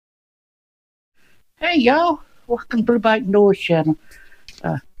Hey y'all, welcome to the Bike Noise channel.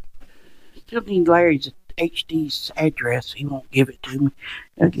 Still need Larry's HD's address. He won't give it to me.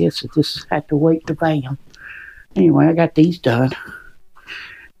 I guess I just had to wait the van. Anyway, I got these done.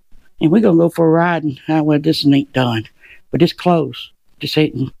 And we're gonna go for a ride, and well, this ain't done. But it's close. Just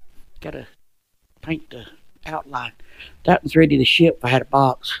hitting. Gotta paint the outline. That one's ready to ship if I had a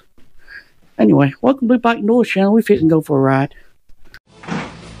box. Anyway, welcome to the Bike Noise channel. We fitting to go for a ride.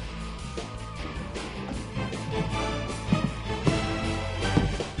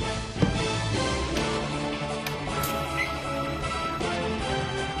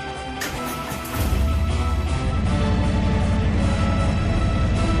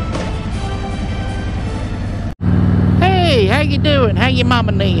 Hey, how you doing? How your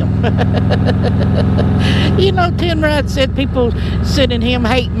mama name? You know, Tin Rod said people sending him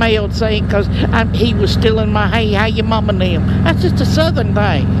hate mail saying because he was stealing my hey, how your mama name. That's just a southern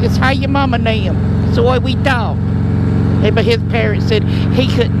thing. It's how your mama name. It's the way we talk. Hey, but his parents said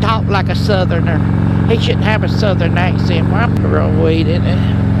he couldn't talk like a southerner. He shouldn't have a southern accent. Well, I'm the wrong way, didn't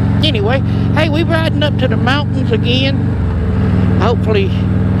it? Anyway, hey, we riding up to the mountains again. Hopefully,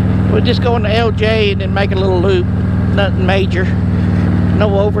 we're just going to Ellijay and then make a little loop. Nothing major.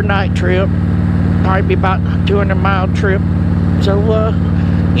 No overnight trip. Probably be about a 200-mile trip. So,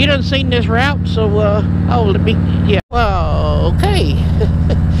 you done seen this route, so, yeah. Well, okay.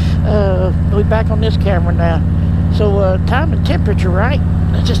 We back on this camera now. So, time and temperature, right?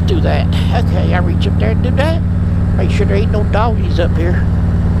 Let's just do that. Okay, I reach up there and do that. Make sure there ain't no doggies up here.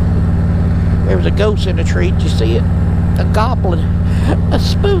 There was a ghost in the tree. Did you see it? A goblin. A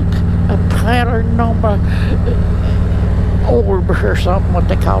spook. A paranormal orb or something, what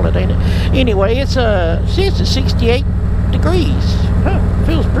they call it, ain't it? Anyway, it's at 68 degrees.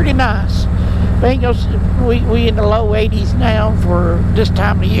 Feels pretty nice. Bengals, we in the low 80s now for this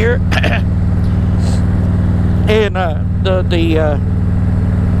time of year. And the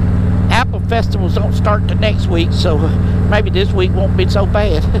apple festivals don't start till next week, so maybe this week won't be so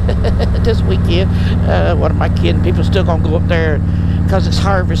bad. This weekend, what am I kidding? People still gonna go up there because it's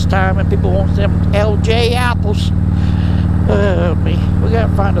harvest time and people want them Ellijay apples. We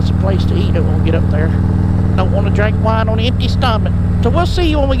gotta find us a place to eat when we get up there. Don't want to drink wine on an empty stomach. So we'll see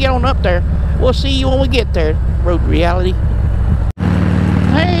you when we get on up there. We'll see you when we get there. Road reality.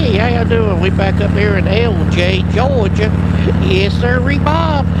 Hey, how y'all doing? We back up here in Ellijay, Georgia. Yes, sir,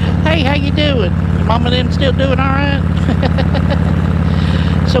 Bob. Hey, how you doing? Your mama and them still doing all right?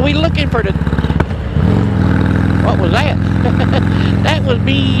 So we looking for the... What was that? That was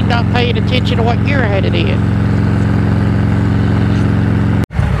me not paying attention to what gear I had it in.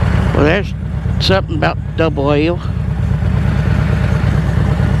 Well, there's something about double L.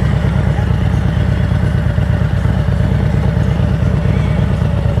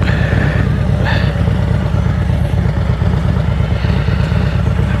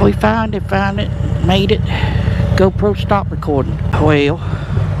 We found it, made it. GoPro stop recording. Well,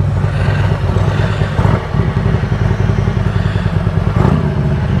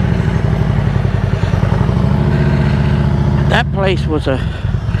 that place was a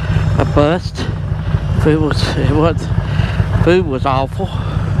bust. Food was awful.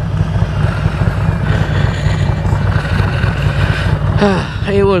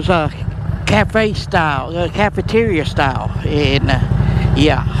 It was a cafe style, cafeteria style, and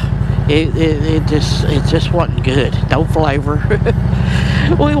yeah, it just wasn't good. No flavor.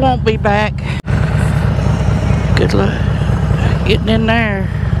 We won't be back. Good luck getting in there.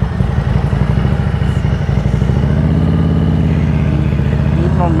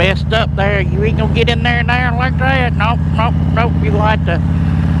 Messed up there. You ain't gonna get in there like that. Nope. You gonna have to.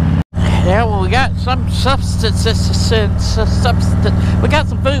 Yeah, well, we got some substance. We got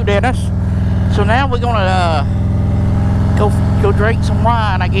some food in us. So now we're gonna go drink some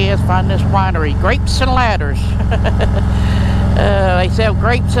wine. I guess find this winery. Grapes and Ladders. They sell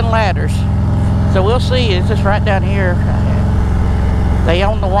grapes and ladders. So we'll see. It's just right down here. They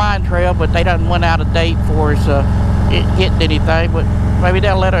own the wine trail, but they done went out of date for us getting anything. But maybe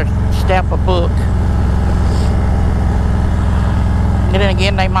they'll let her stamp a book. And then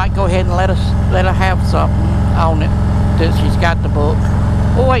again, they might go ahead and let her have something on it till she's got the book.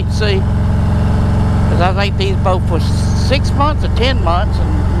 We'll wait and see. Because I think these both for 6 months or 10 months.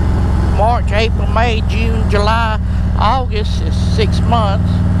 And March, April, May, June, July, August is 6 months.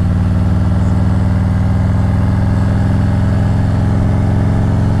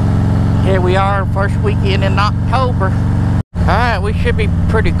 Here we are, first weekend in October. Alright, we should be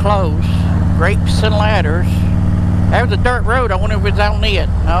pretty close. Grapes and Ladders. There's a dirt road. I wonder if it's on it.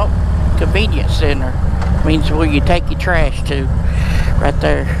 No. Convenience center. Means where you take your trash to. Right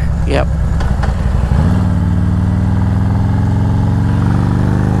there. Yep.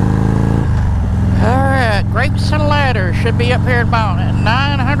 should be up here in about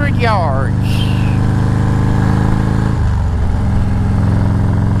 900 yards.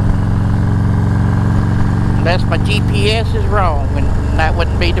 Unless my GPS is wrong, and that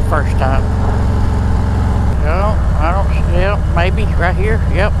wouldn't be the first time. No, I don't, yeah, maybe right here,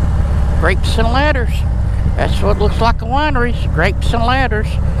 yep. Grapes and ladders. That's what looks like a winery, grapes and ladders.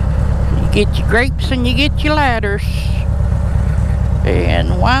 You get your grapes and you get your ladders.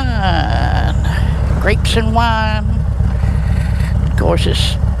 And wine. Grapes and wine. Of course,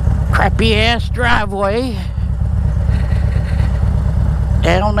 this crappy ass driveway.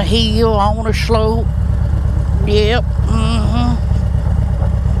 Down the hill on a slope. Yep,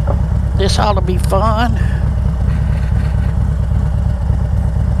 This ought to be fun.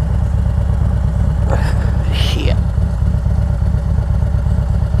 Shit.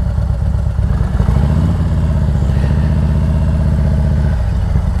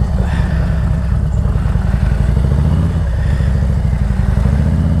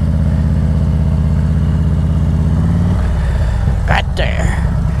 Right there.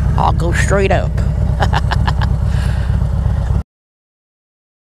 I'll go straight up.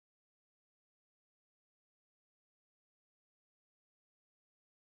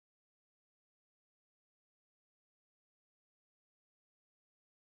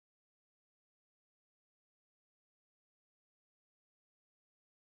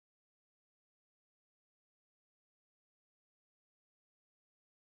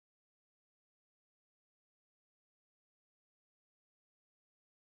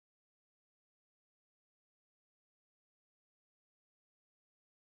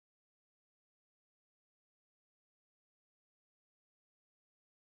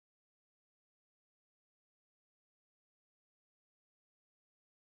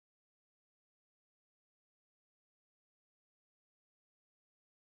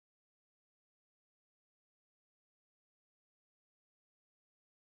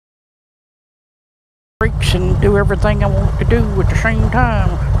 And do everything I want to do at the same time.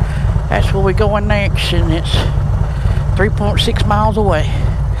 That's where we're going next, and it's 3.6 miles away.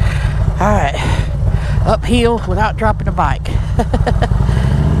 Alright, uphill without dropping the bike.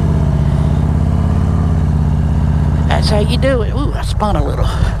 That's how you do it. Ooh, I spun a little.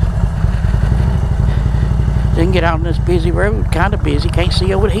 Didn't get out on this busy road, kind of busy, can't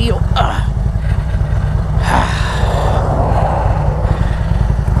see over the hill.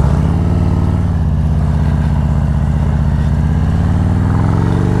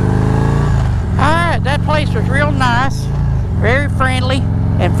 That place was real nice, very friendly,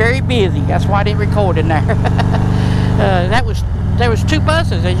 and very busy. That's why I didn't record in there. There was 2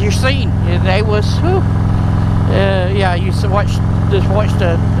 buses, as you've seen. They was, yeah, you used to watch the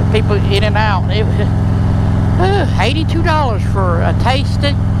people in and out. It was $82 for a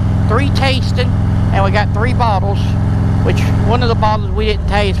tasting, 3 tasting, and we got 3 bottles. Which one of the bottles we didn't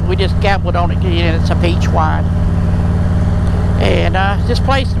taste, we just gambled on it. It's a peach wine. And this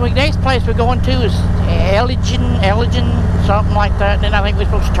place, the next place we're going to is Ellijay, something like that. And then I think we're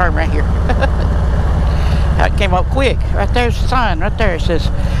supposed to turn right here. That came up quick. Right there's the sign. Right there it says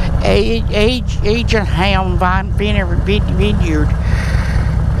Engelheim Vineyard.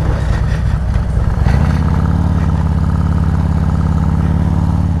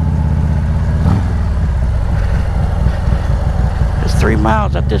 It's 3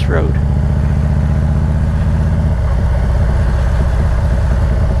 miles up this road.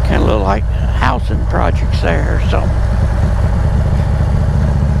 Kind of look like housing projects there or something.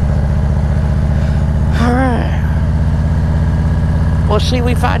 Alright. We'll see if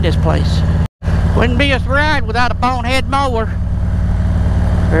we find this place. Wouldn't be a ride without a bonehead mower.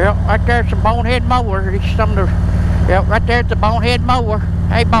 Yep, right there's a bonehead mower. Yep, right there's the bonehead mower.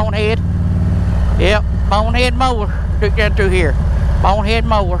 Hey, bonehead. Yep, bonehead mower. Look down through here. Bonehead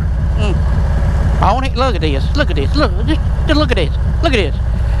mower. Bonehead. Look at this. Look at this. Look. Just look at this. Look at this.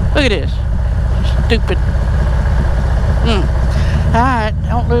 Look at this. Stupid. Alright,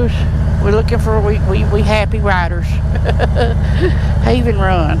 don't lose. We're looking for we happy riders. Haven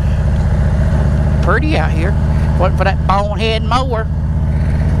Run. Pretty out here. Waiting for that bonehead mower.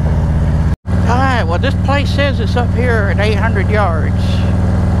 Alright, well this place says it's up here at 800 yards.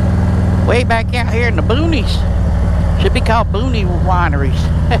 Way back out here in the boonies. Should be called Booney Wineries.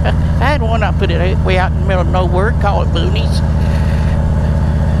 I had one up at it way out in the middle of nowhere. Call it Boonies.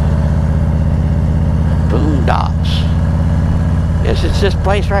 Boondocks. Yes, it's this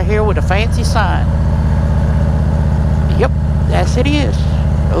place right here with a fancy sign. Yep, that's it is.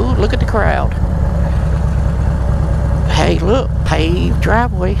 Oh, look at the crowd. Hey, look, paved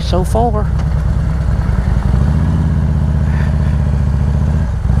driveway so far.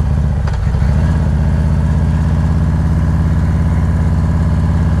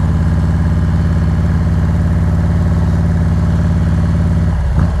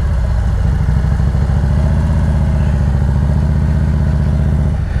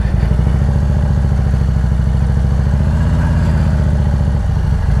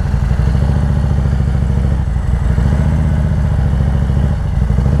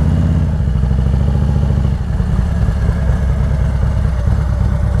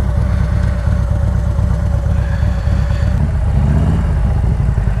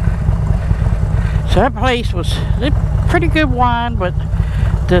 So that place was pretty good wine, but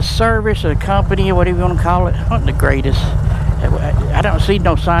the service or the company or whatever you want to call it wasn't the greatest. I don't see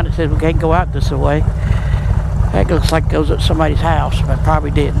no sign that says we can't go out this way. That looks like it goes up somebody's house, but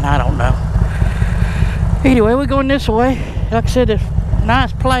probably didn't. I don't know. Anyway, we're going this way. Like I said, it's a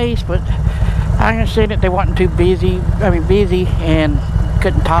nice place, but I understand that they wasn't too busy. Busy and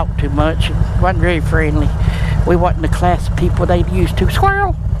couldn't talk too much. It wasn't very friendly. We wasn't the class of people they'd used to.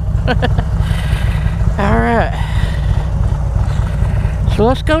 Squirrel! Alright. So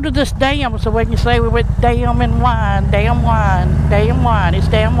let's go to this dam so we can say we went dam and wine. Damn wine. Damn wine. It's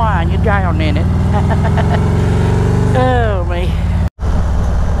damn wine. You're drowning in it. Oh, me.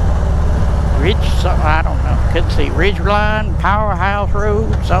 Ridge, something, I don't know. Couldn't see. Ridgeline, Powerhouse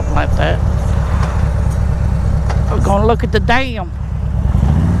Road, something like that. We're going to look at the dam.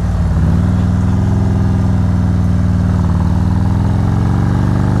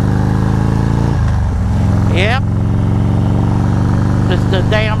 Yep. This is the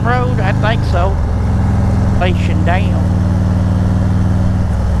dam road? I think so. Station Dam.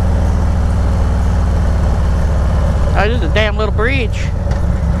 Oh, this is a damn little bridge.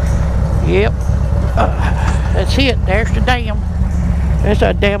 Yep. That's it. There's the dam. There's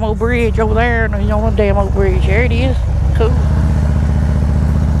a damn old bridge over there. And there's a damn old bridge. There it is. Cool.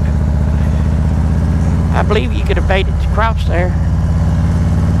 I believe you could have made it across there.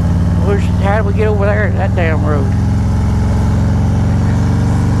 How do we get over there? That damn road.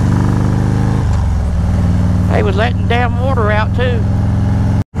 They was letting damn water out too.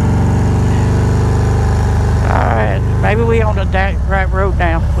 Alright, maybe we on the right road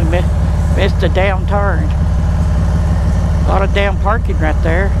now. We missed the damn turn. A lot of damn parking right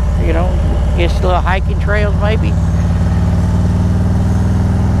there. You know, just little hiking trails maybe.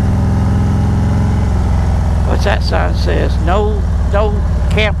 What's that sign says? No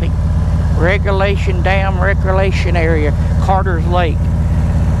camping. Regulation dam, recreation area, Carter's Lake.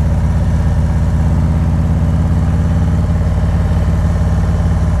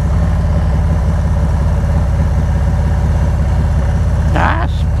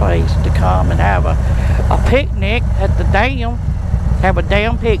 Nice place to come and have a picnic at the dam. Have a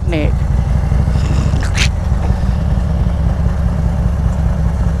damn picnic.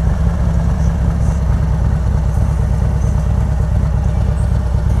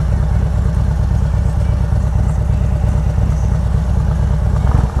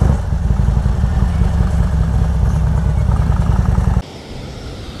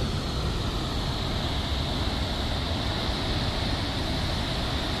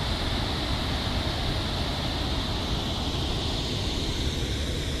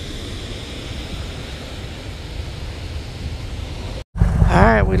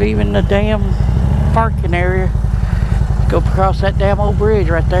 Alright, we're leaving the damn parking area. Go across that damn old bridge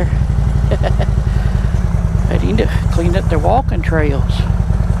right there. They need to clean up their walking trails.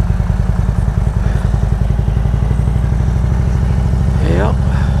 Yep.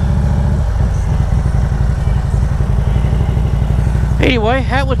 Anyway,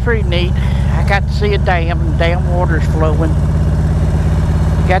 that was pretty neat. I got to see a dam, and damn water's flowing.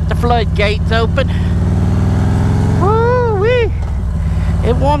 Got the floodgates open. Woo-wee!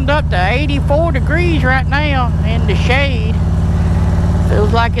 It warmed up to 84 degrees right now in the shade.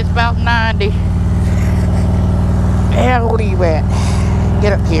 Feels like it's about 90. Yeah, where are you at?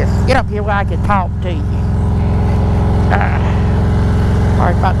 Get up here. Get up here where I can talk to you.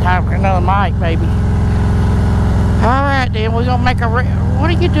 Probably about time for another mic, maybe. Alright then, we're gonna make a... What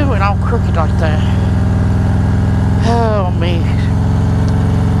are you doing all crooked like that? Oh, me.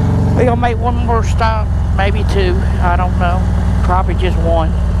 We're gonna make one more stop. Maybe two. I don't know. Probably just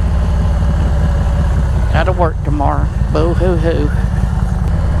one. Gotta work tomorrow. Boo-hoo-hoo.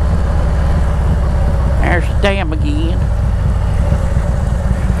 There's the dam again.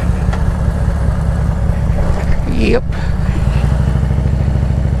 Yep.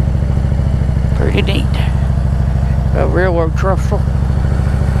 Pretty neat. A railroad trestle.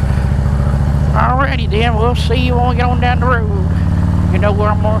 Alrighty then, we'll see you when we get on down the road. You know where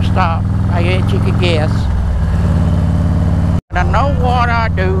I'm gonna stop. I guess you could guess. I know what I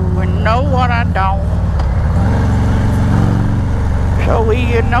do and know what I don't. So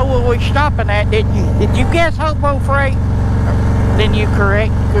you know where we're stopping at, didn't you? Did you guess Hobo Freight? Then you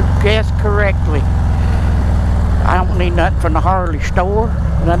guessed correctly. I don't need nothing from the Harley store.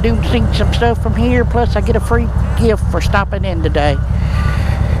 And I do see some stuff from here, plus I get a free gift for stopping in today.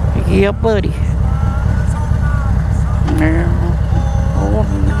 Yeah, buddy.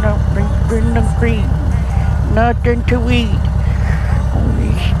 Nothing to eat.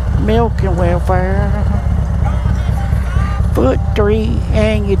 Only milk and welfare. Foot 3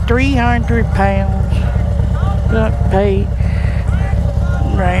 and you're 300 pounds. Pay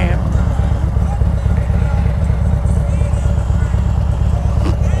Ram.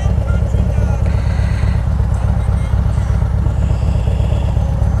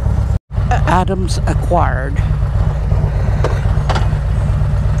 Items acquired.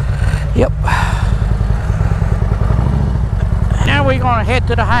 Yep. Now we're gonna head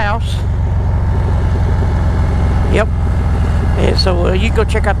to the house. Yep. And so you go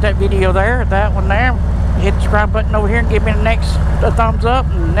check out that video there, that one there. Hit the subscribe button over here and give me a thumbs up.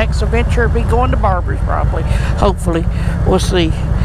 And the next adventure will be going to Barbers probably. Hopefully. We'll see.